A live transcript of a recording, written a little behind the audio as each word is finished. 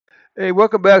Hey,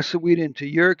 welcome back, Sweden, to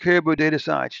your Caribou Data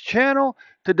Science channel.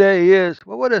 Today is,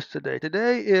 well, what is today?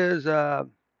 Today is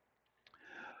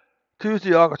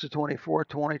Tuesday, August the 24th,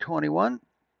 2021,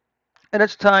 and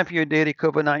it's time for your daily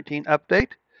COVID-19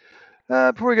 update.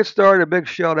 Before we get started, a big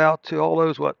shout out to all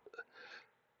those,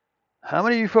 how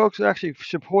many of you folks actually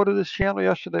supported this channel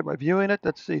yesterday by viewing it?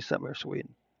 Let's see somewhere,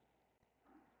 Sweden.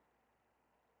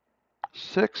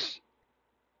 6.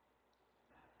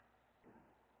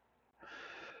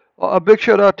 Well, a big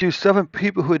shout out to 7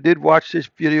 people who did watch this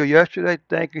video yesterday.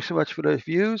 Thank you so much for those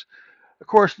views. Of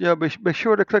course, be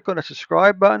sure to click on the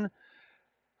subscribe button.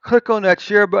 Click on that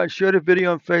share button, share the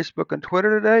video on Facebook and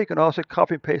Twitter today. You can also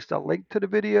copy and paste a link to the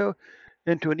video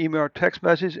into an email or text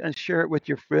message and share it with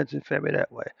your friends and family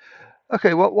that way.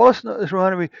 Okay, well, let's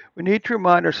remind we need to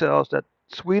remind ourselves that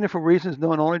Sweden, for reasons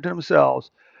known only to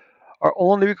themselves, are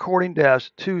only recording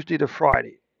deaths Tuesday to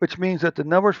Friday, which means that the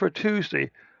numbers for Tuesday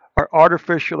are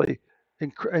artificially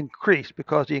increased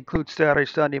because they include Saturday,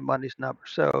 Sunday, Monday's numbers.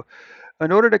 So,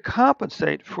 in order to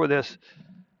compensate for this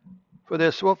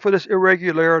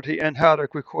irregularity and how they're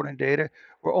recording data.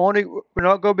 We're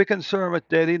not going to be concerned with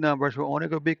daily numbers. We're only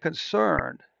going to be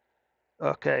concerned,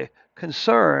 okay,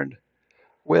 concerned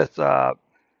with we're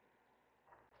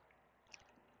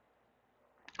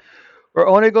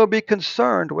only going to be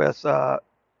concerned with the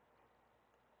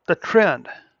trend,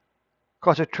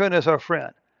 because the trend is our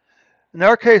friend. In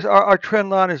our case, our trend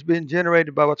line is being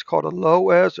generated by what's called a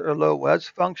low-ES or low-ES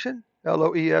function,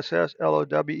 LOESS,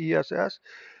 LOWESS.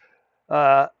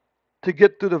 To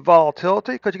get through the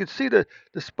volatility, because you can see the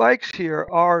spikes here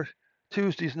are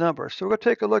Tuesday's numbers. So we're going to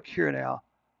take a look here now,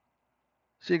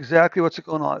 see exactly what's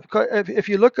going on. If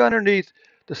you look underneath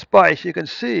the spikes, you can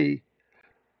see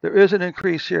there is an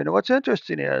increase here. Now what's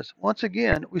interesting is, once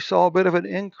again, we saw a bit of an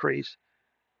increase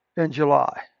in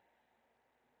July.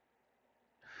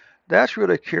 That's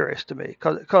really curious to me,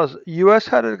 because U.S.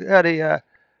 had an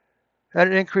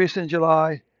increase in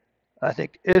July. I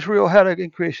think Israel had an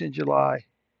increase in July,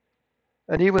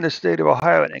 and even the state of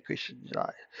Ohio had an increase in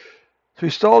July. So we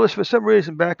saw this for some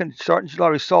reason back in starting July.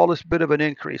 We saw this bit of an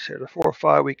increase here, the 4 or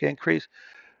 5 week increase.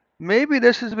 Maybe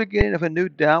this is the beginning of a new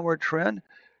downward trend.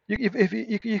 You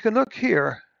can look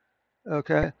here,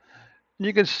 okay,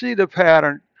 you can see the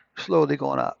pattern slowly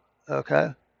going up,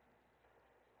 okay,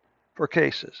 for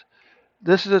cases.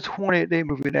 This is a 28-day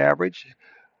moving average,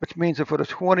 which means that for the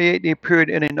 28-day period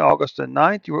ending August the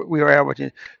 9th, we are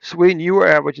averaging, Sweden, you were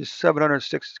averaging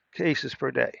 706 cases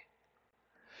per day.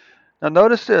 Now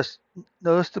notice this.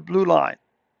 Notice the blue line,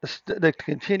 the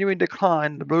continuing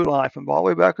decline, the blue line from all the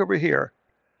way back over here,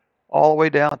 all the way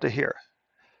down to here.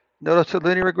 Notice the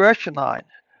linear regression line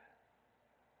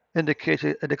indicates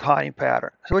a declining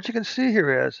pattern. So what you can see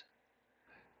here is,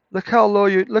 look how low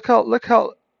you, look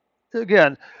how,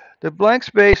 again, the blank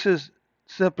spaces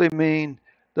simply mean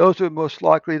those are most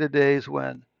likely the days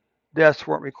when deaths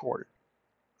weren't recorded.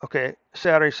 Okay,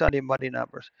 Saturday, Sunday, Monday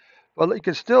numbers. But you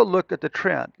can still look at the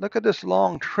trend. Look at this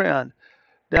long trend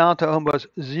down to almost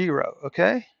 0,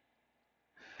 okay?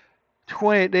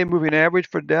 28-day moving average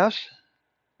for deaths.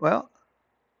 Well,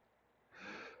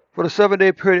 for the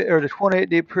 7-day period or the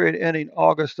 28-day period ending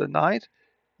August the 9th,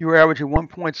 you were averaging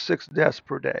 1.6 deaths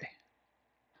per day.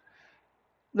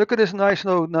 Look at this nice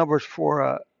low numbers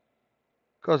for,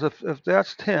 because if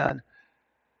that's 10,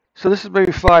 so this is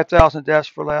maybe 5,000 deaths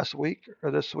for last week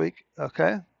or this week,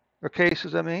 okay? Or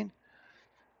cases, I mean.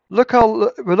 Look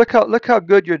how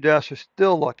good your deaths are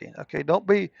still looking. Okay, don't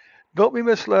be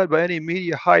misled by any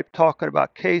media hype talking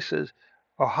about cases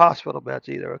or hospital beds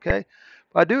either. Okay,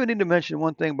 but I do need to mention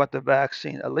one thing about the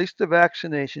vaccine. At least the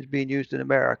vaccinations being used in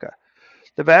America.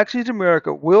 The vaccines in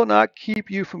America will not keep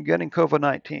you from getting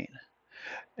COVID-19,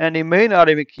 and they may not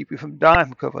even keep you from dying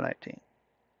from COVID-19.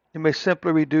 It may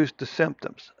simply reduce the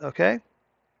symptoms. Okay.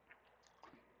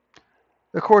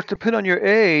 Of course, depending on your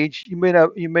age, you may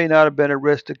not have been at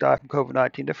risk to die from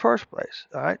COVID-19 in the first place.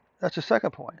 All right, that's the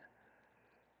second point.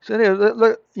 So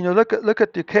anyway, look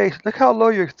at the case. Look how low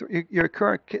your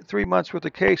current 3 months worth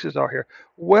of cases are here.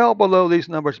 Well below these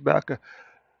numbers back.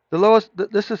 The lowest.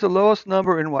 This is the lowest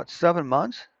number in what, 7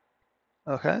 months?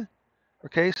 Okay, for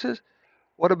cases.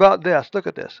 What about deaths? Look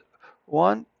at this.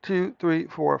 1, 2, 3,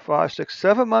 4, 5, 6,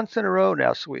 7 months in a row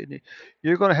now, Sweden.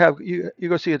 You're going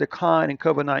to see a decline in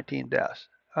COVID-19 deaths.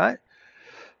 All right.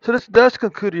 So this does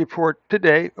conclude the report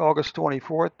today, August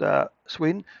 24th,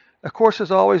 Sweden. Of course,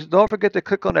 as always, don't forget to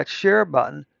click on that share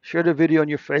button. Share the video on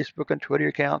your Facebook and Twitter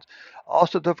accounts.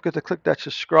 Also, don't forget to click that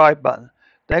subscribe button.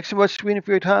 Thanks so much, Sweden,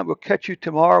 for your time. We'll catch you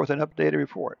tomorrow with an updated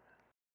report.